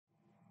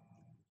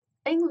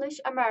English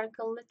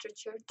American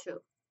Literature 2.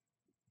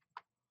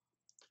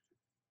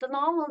 The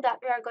novel that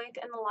we are going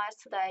to analyze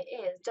today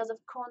is Joseph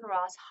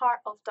Conrad's Heart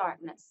of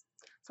Darkness.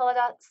 So let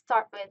us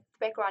start with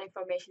background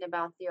information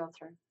about the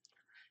author.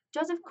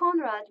 Joseph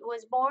Conrad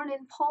was born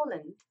in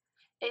Poland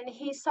and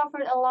he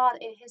suffered a lot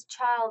in his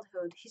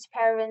childhood. His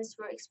parents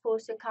were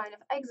exposed to a kind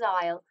of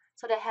exile,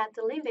 so they had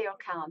to leave their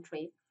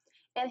country.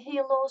 And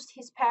he lost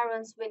his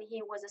parents when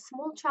he was a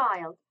small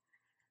child.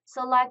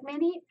 So, like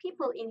many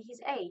people in his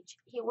age,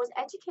 he was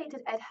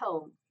educated at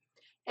home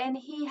and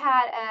he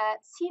had a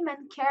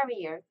seaman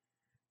career.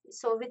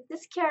 So, with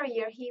this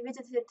career, he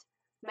visited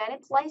many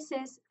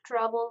places,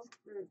 traveled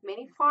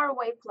many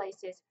faraway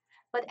places,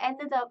 but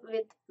ended up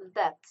with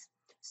death.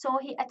 So,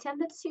 he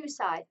attempted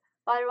suicide,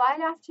 but right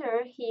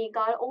after he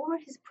got over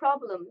his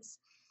problems,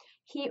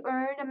 he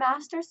earned a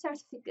master's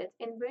certificate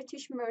in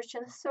British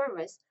Merchant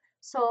Service.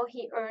 So,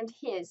 he earned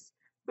his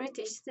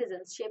British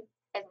citizenship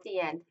at the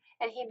end,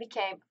 and he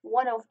became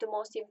one of the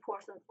most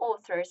important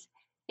authors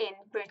in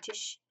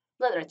British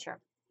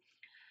literature.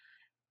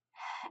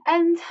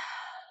 And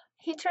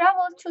he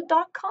traveled to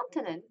Dark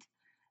Continent,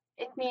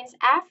 it means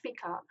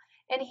Africa,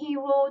 and he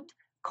wrote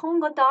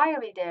Congo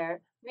Diary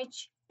there,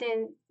 which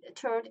then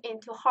turned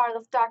into Heart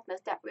of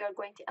Darkness that we are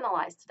going to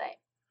analyze today.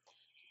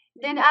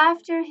 Then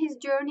after his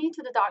journey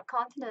to the Dark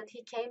Continent,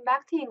 he came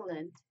back to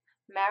England,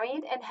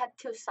 married and had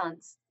two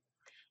sons.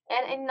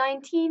 And in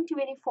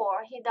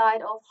 1924, he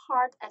died of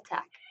heart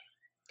attack.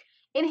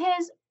 In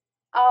his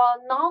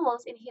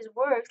novels, in his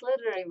works,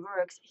 literary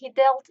works, he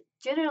dealt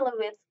generally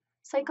with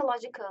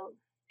psychological,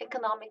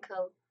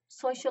 economical,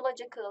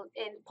 sociological,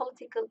 and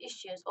political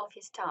issues of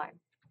his time.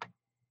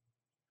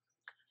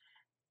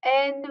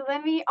 And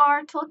when we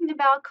are talking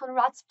about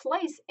Conrad's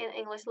place in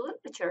English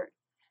literature,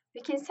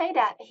 we can say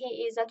that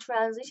he is a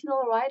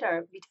transitional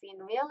writer between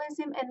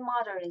realism and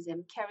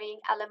modernism, carrying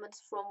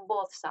elements from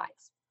both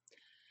sides.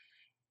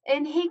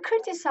 And he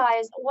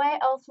criticized way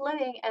of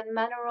living and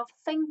manner of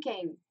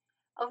thinking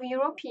of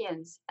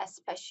Europeans,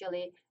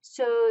 especially.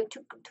 So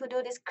to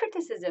do this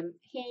criticism,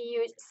 he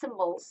used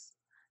symbols,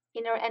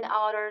 inner and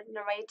outer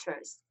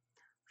narrators,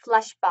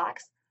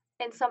 flashbacks,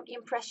 and some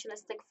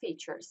impressionistic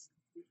features.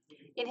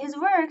 In his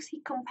works, he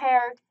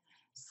compared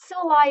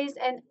civilized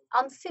and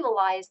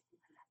uncivilized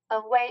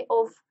a way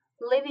of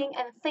living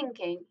and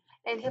thinking,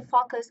 and he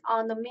focused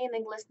on the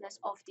meaninglessness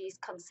of these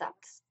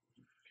concepts.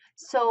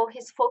 So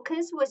his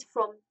focus was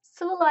from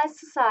civilized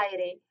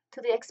society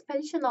to the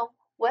expansion of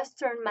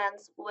Western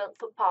man's will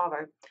for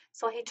power.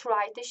 So he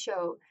tried to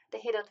show the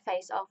hidden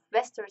face of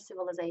Western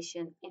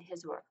civilization in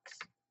his works.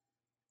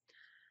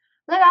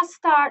 Let us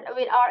start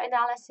with our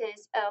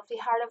analysis of the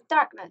Heart of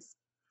Darkness.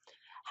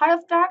 Heart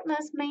of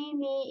Darkness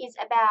mainly is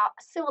about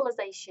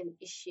civilization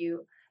issue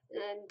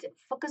and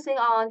focusing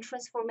on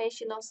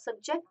transformation of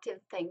subjective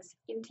things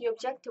into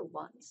objective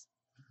ones.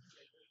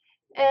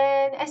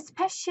 And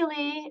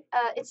especially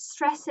it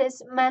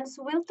stresses man's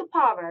will to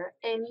power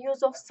and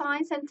use of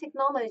science and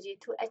technology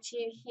to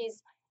achieve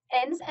his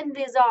ends and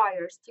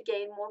desires to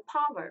gain more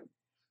power.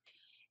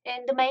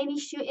 And the main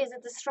issue is the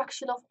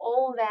destruction of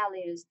all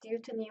values due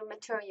to new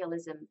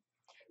materialism.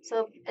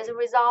 So, as a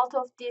result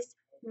of this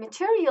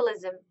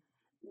materialism,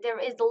 there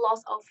is the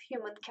loss of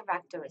human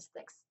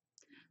characteristics.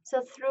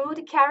 So, through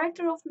the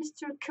character of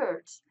Mr.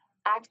 Kurtz,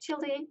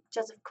 actually,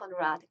 Joseph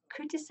Conrad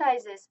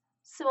criticizes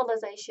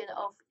civilization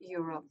of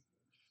Europe.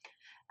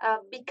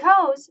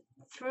 Because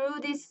through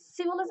this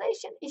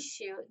civilization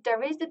issue,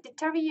 there is the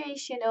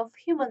deterioration of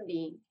human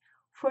being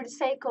for the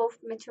sake of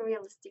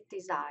materialistic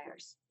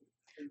desires.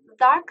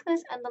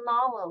 Darkness and the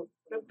novel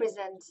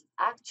represents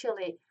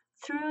actually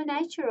true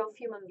nature of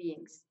human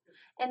beings.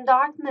 And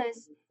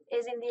darkness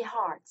is in the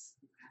hearts,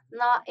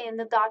 not in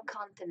the dark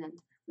continent,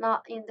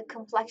 not in the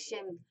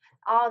complexion,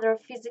 other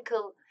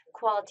physical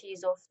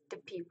qualities of the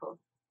people.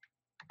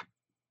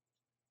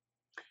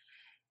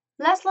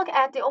 Let's look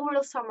at the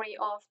overall summary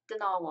of the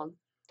novel.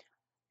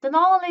 The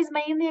novel is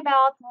mainly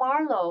about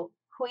Marlowe,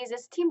 who is a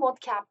steamboat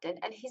captain,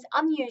 and his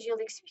unusual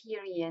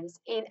experience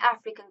in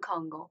African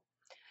Congo.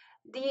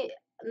 The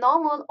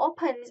novel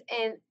opens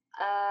in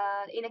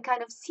a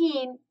kind of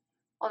scene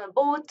on a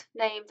boat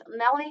named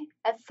Nelly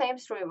at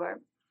Thames River,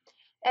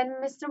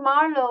 and Mr.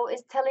 Marlowe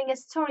is telling a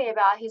story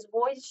about his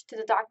voyage to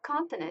the Dark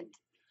Continent.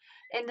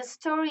 And the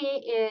story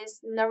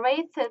is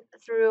narrated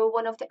through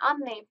one of the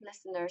unnamed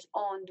listeners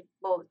on the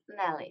boat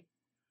Nelly.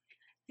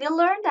 We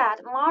learn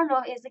that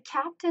Marlowe is the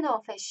captain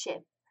of a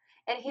ship,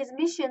 and his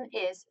mission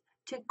is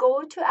to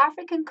go to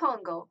African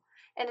Congo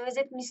and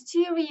visit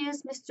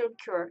mysterious Mr.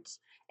 Kurtz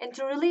and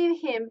to relieve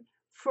him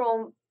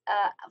from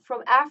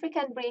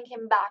Africa and bring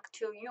him back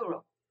to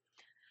Europe.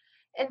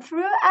 And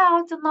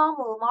throughout the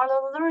novel,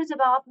 Marlowe learns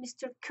about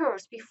Mr.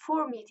 Kurtz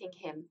before meeting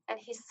him and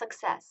his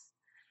success.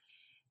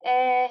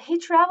 He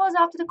travels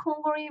up to the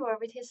Congo River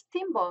with his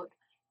steamboat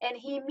and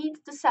he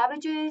meets the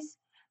savages,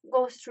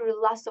 goes through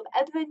lots of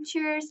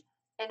adventures,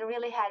 and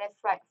really had a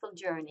frightful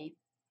journey.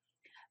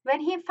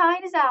 When he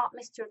finds out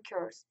Mr.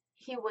 Kurtz,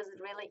 he was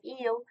really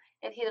ill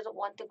and he doesn't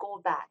want to go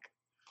back.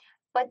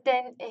 But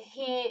then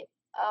he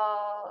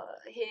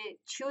he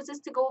chooses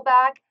to go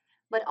back,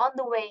 but on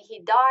the way he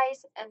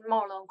dies, and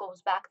Marlowe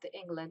goes back to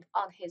England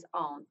on his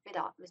own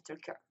without Mr.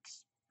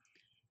 Kurtz.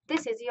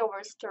 This is the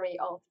overall story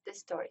of the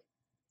story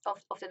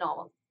of the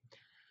novel.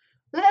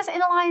 Let us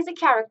analyze the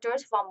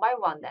characters one by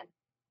one then.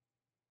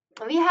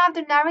 We have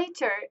the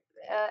narrator,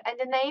 and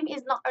the name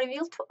is not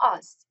revealed to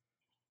us.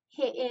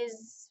 He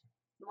is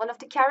one of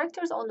the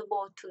characters on the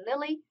boat to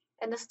Lily,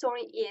 and the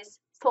story is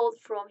told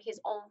from his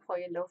own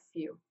point of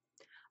view.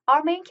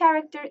 Our main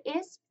character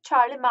is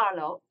Charlie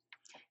Marlowe.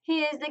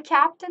 He is the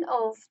captain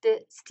of the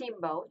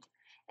steamboat,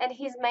 and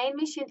his main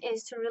mission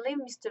is to relieve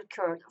Mr.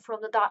 Kurt from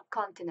the Dark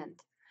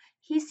Continent.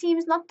 He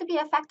seems not to be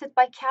affected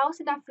by chaos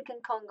in African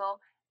Congo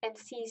and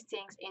sees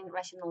things in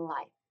rational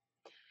light.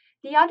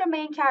 The other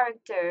main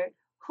character,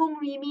 whom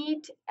we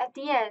meet at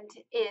the end,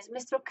 is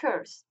Mr.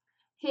 Kurz.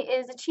 He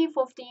is the chief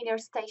of the inner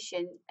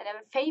station and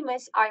a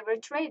famous ivory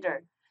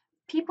trader.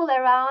 People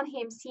around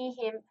him see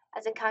him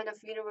as a kind of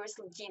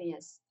universal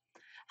genius.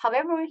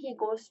 However, he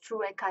goes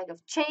through a kind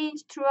of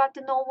change throughout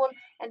the novel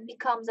and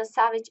becomes a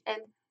savage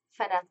and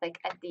fanatic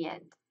at the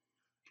end.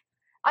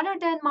 Other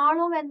than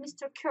Marlowe and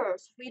Mr.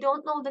 Kurz, we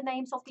don't know the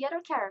names of the other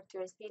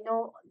characters. We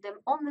know them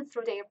only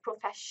through their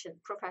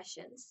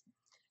professions.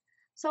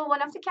 So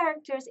one of the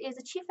characters is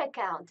the chief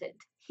accountant.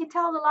 He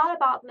tells a lot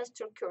about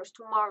Mr. Kurz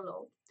to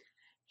Marlowe.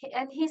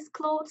 And his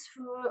clothes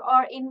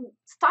are in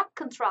stark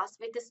contrast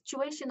with the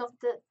situation of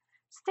the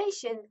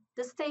station.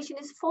 The station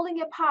is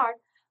falling apart,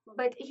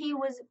 but he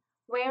was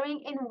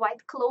wearing in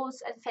white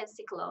clothes and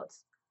fancy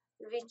clothes,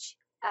 which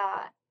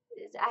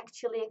is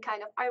actually a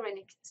kind of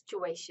ironic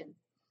situation.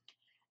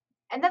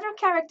 Another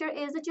character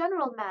is the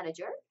general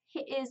manager. He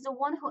is the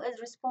one who is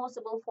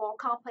responsible for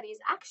company's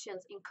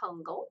actions in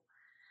Congo.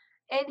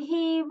 And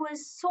he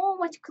was so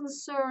much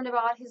concerned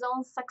about his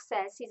own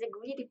success. He's a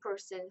greedy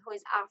person who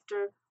is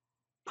after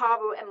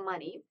power and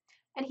money.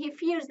 And he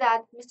fears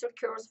that Mr.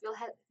 Kurz will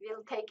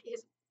take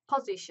his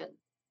position.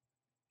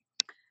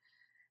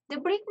 The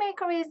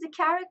brickmaker is the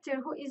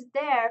character who is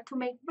there to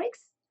make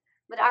bricks.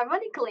 But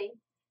ironically,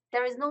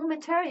 there is no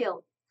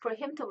material for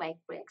him to make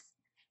bricks.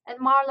 And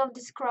Marlowe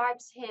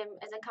describes him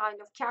as a kind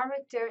of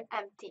character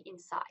empty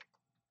inside.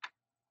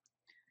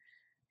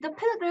 The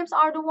pilgrims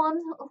are the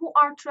ones who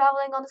are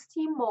traveling on a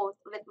steamboat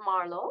with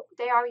Marlowe.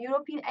 They are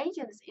European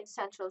agents in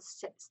Central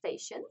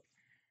Station.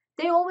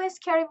 They always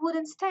carry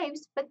wooden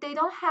staves, but they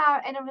don't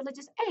have any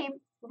religious aim.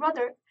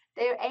 Rather,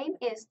 their aim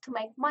is to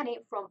make money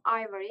from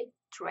ivory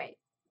trade.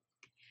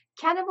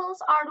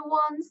 Cannibals are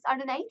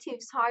the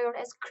natives hired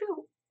as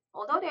crew.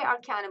 Although they are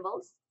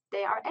cannibals,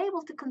 they are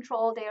able to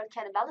control their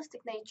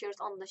cannibalistic natures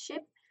on the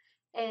ship,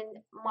 and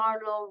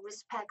Marlowe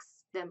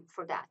respects them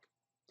for that.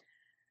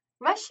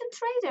 Russian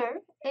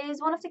trader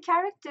is one of the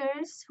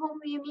characters whom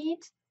we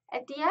meet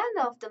at the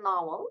end of the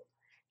novel.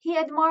 He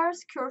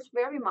admires Kurz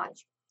very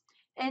much,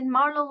 and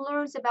Marlowe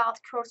learns about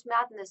Kurtz's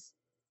madness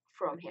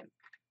from him.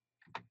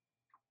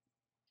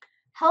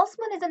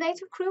 Helsman is a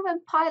native crew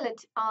and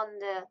pilot on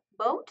the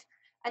boat,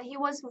 and he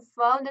was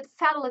wounded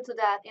fatally to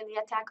death in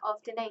the attack of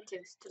the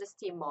natives to the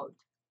steamboat.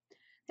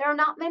 There are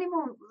not many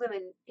more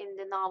women in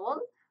the novel,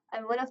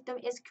 and one of them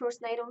is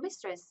Kurtz's native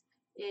mistress,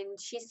 and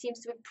she seems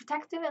to be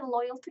protective and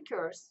loyal to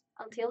Kurtz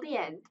until the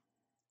end.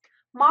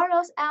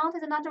 Marlowe's aunt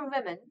is another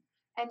woman,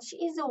 and she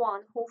is the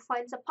one who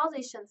finds a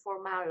position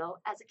for Marlowe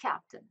as a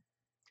captain.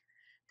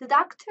 The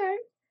doctor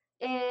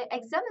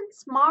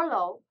examines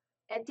Marlowe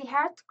at the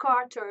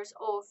headquarters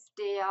of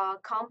the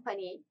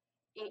company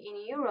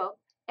in Europe,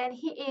 and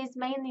he is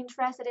mainly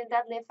interested in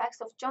deadly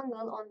effects of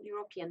jungle on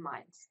European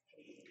minds.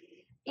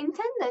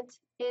 Intendant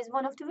is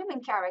one of the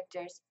women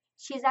characters.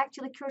 She is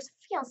actually Kurtz's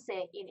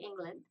fiancée in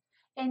England,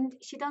 and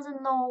she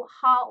doesn't know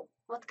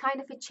what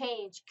kind of a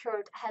change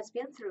Kurt has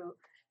been through.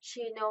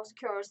 She knows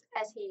Kurt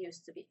as he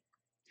used to be.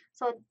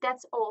 So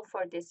that's all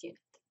for this unit.